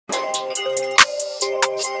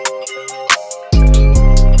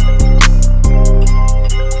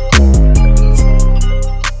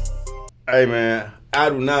Hey man, I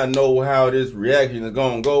do not know how this reaction is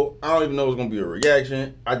gonna go. I don't even know it's gonna be a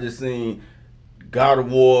reaction. I just seen God of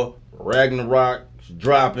War Ragnarok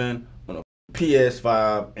dropping on a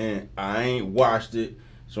PS5, and I ain't watched it.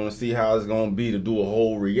 So I want to see how it's gonna be to do a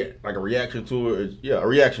whole reaction to it. Yeah, a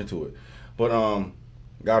reaction to it. But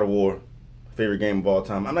God of War, favorite game of all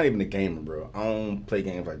time. I'm not even a gamer, bro. I don't play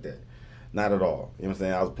games like that. Not at all. You know what I'm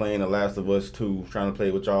saying? I was playing The Last of Us 2, trying to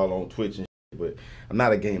play with y'all on Twitch and shit, but I'm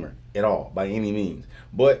not a gamer at all, by any means.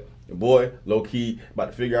 But your boy, low-key, about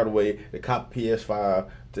to figure out a way to cop PS5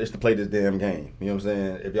 just to play this damn game. You know what I'm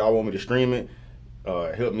saying? If y'all want me to stream it,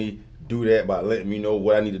 help me do that by letting me know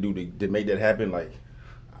what I need to do to make that happen. Like,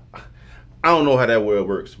 I don't know how that world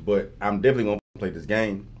works, but I'm definitely going to play this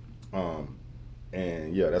game.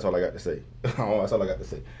 And yeah, that's all I got to say. That's all I got to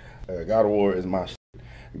say. God of War is my shit.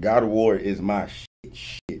 God of War is my shit.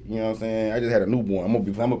 You know what I'm saying? I just had a newborn.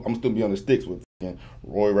 I'm still be on the sticks with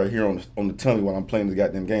Roy right here on the tummy while I'm playing this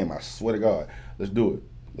goddamn game. I swear to God. Let's do it.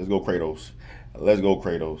 Let's go, Kratos. Let's go,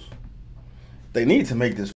 Kratos. They need to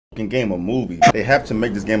make this fucking game a movie. They have to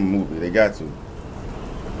make this game a movie. They got to.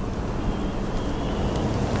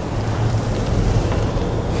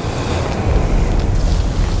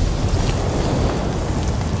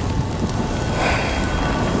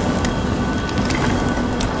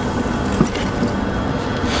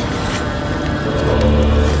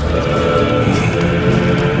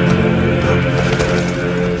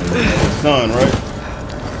 Son, right?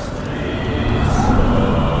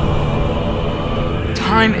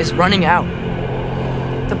 Time is running out.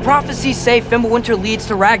 The prophecies say Fimbulwinter leads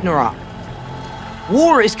to Ragnarok.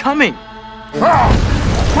 War is coming.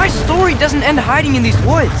 My story doesn't end hiding in these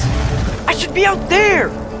woods. I should be out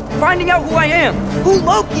there, finding out who I am, who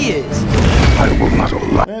Loki is. I will not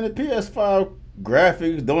allow. Man, the PS5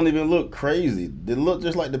 graphics don't even look crazy. They look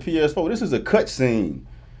just like the PS4. This is a cutscene,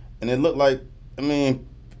 and it looked like, I mean,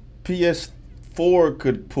 PS4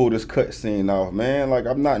 could pull this cutscene off, man. Like,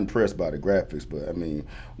 I'm not impressed by the graphics, but I mean,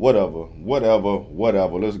 whatever.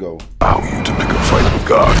 Let's go. Allow you to pick a fight with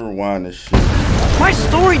God. Rewind this shit. My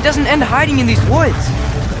story doesn't end hiding in these woods.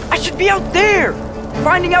 I should be out there,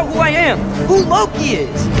 finding out who I am, who Loki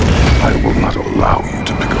is. I will not allow you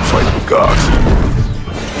to pick a fight with God.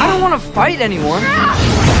 I don't want to fight anyone.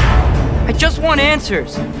 I just want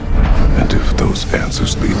answers. And if those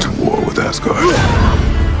answers lead to war with Asgard,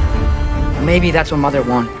 maybe that's what Mother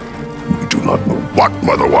wanted. we do not know what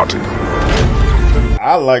Mother wanted.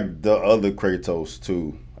 I like the other Kratos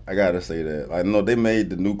too. I gotta say that. I know they made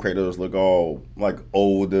the new Kratos look all like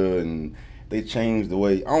older, and they changed the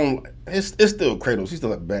way. It's still Kratos. He's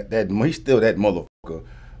still he's still that motherfucker.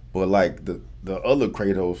 But like the other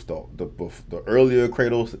Kratos, the earlier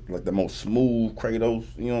Kratos, like the most smooth Kratos.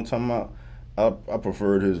 You know what I'm talking about? I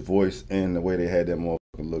preferred his voice and the way they had that motherfucker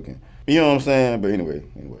looking. You know what I'm saying? But anyway.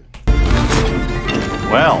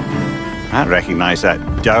 Well, I recognize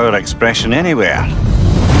that dour expression anywhere.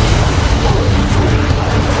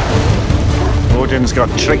 Odin's got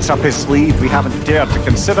tricks up his sleeve we haven't dared to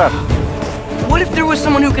consider. What if there was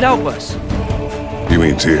someone who could help us? You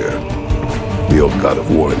mean Tyr, the old god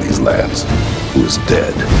of war in these lands, who is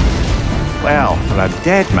dead? Well, for a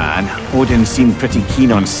dead man, Odin seemed pretty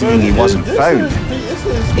keen on seeing he wasn't found.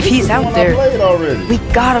 If he's out there, we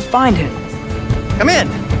gotta find him. Come in.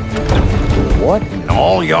 What in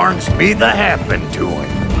all yarns be the happened to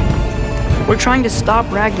him? We're trying to stop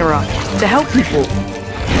Ragnarok, to help people.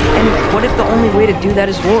 And what if the only way to do that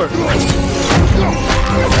is war?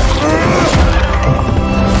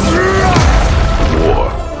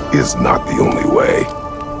 War is not the only way.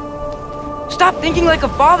 Stop thinking like a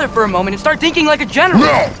father for a moment and start thinking like a general.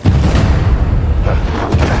 No!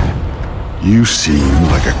 You seem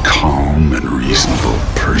like a calm and reasonable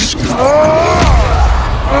person.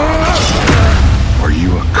 Are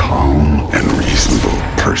you a calm and reasonable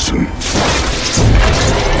person?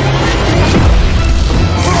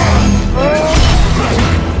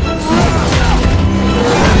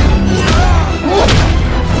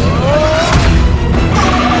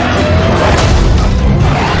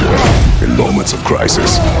 In moments of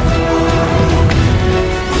crisis,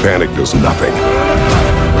 panic does nothing.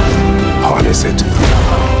 Harness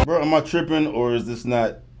it. Bro, am I tripping, or is this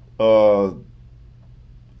not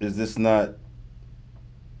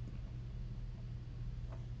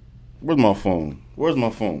where's my phone?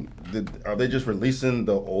 Are they just releasing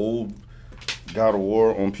the old God of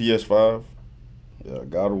War on PS5? Yeah,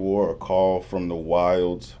 God of War, A Call from the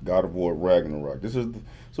Wilds, God of War Ragnarok. This is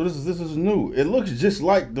new. It looks just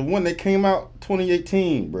like the one that came out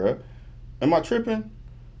 2018, bruh. Am I tripping?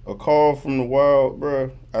 A Call from the Wild,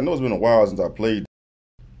 bruh. I know it's been a while since I played.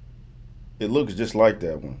 It looks just like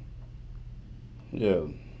that one. Yeah,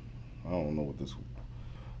 I don't know what this.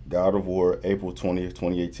 God of War, April 20th,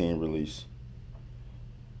 2018 release.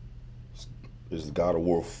 Is God of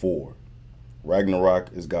War 4. Ragnarok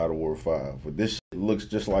is God of War 5. But this shit looks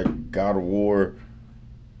just like God of War.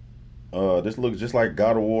 This looks just like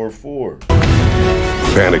God of War 4.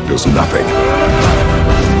 Panic does nothing.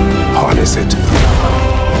 Harness it.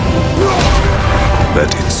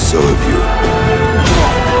 Let it serve you.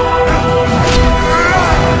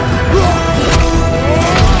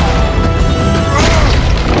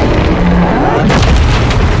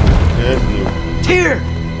 Tyr!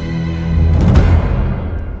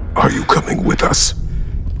 Are you coming with us?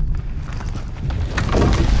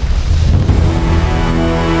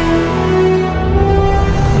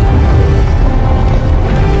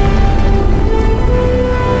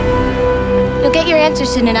 You'll get your answers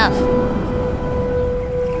soon enough.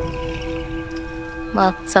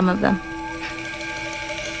 Well, some of them.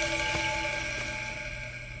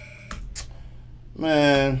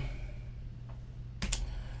 Man.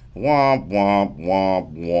 Womp, womp,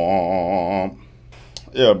 womp, womp.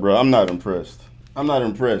 Yeah, bro, I'm not impressed. I'm not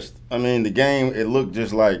impressed. I mean, the game, it looked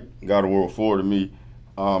just like God of War 4 to me.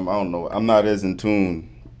 I don't know. I'm not as in tune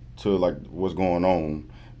to, like, what's going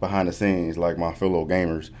on behind the scenes like my fellow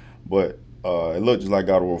gamers. But it looked just like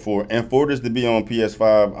God of War 4. And for this to be on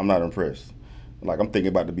PS5, I'm not impressed. Like, I'm thinking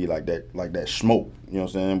about to be like that smoke, you know what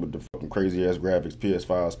I'm saying, with the fucking crazy ass graphics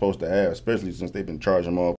PS5 is supposed to have, especially since they've been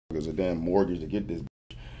charging motherfuckers a damn mortgage to get this.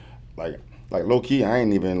 Like low key, I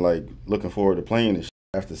ain't even like looking forward to playing this shit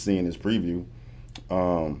after seeing this preview.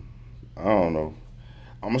 I don't know.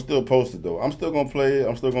 I'ma still post it though. I'm still gonna play it.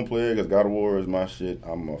 I'm still gonna play it because God of War is my shit.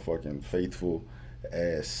 I'm a fucking faithful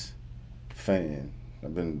ass fan.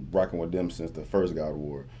 I've been rocking with them since the first God of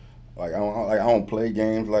War. Like I don't play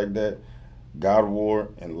games like that. God of War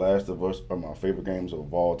and Last of Us are my favorite games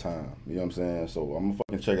of all time. You know what I'm saying? So I'm gonna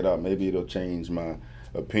fucking check it out. Maybe it'll change my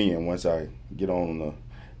opinion once I get on the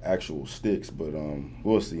actual sticks, but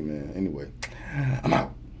we'll see, man. Anyway, I'm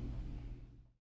out.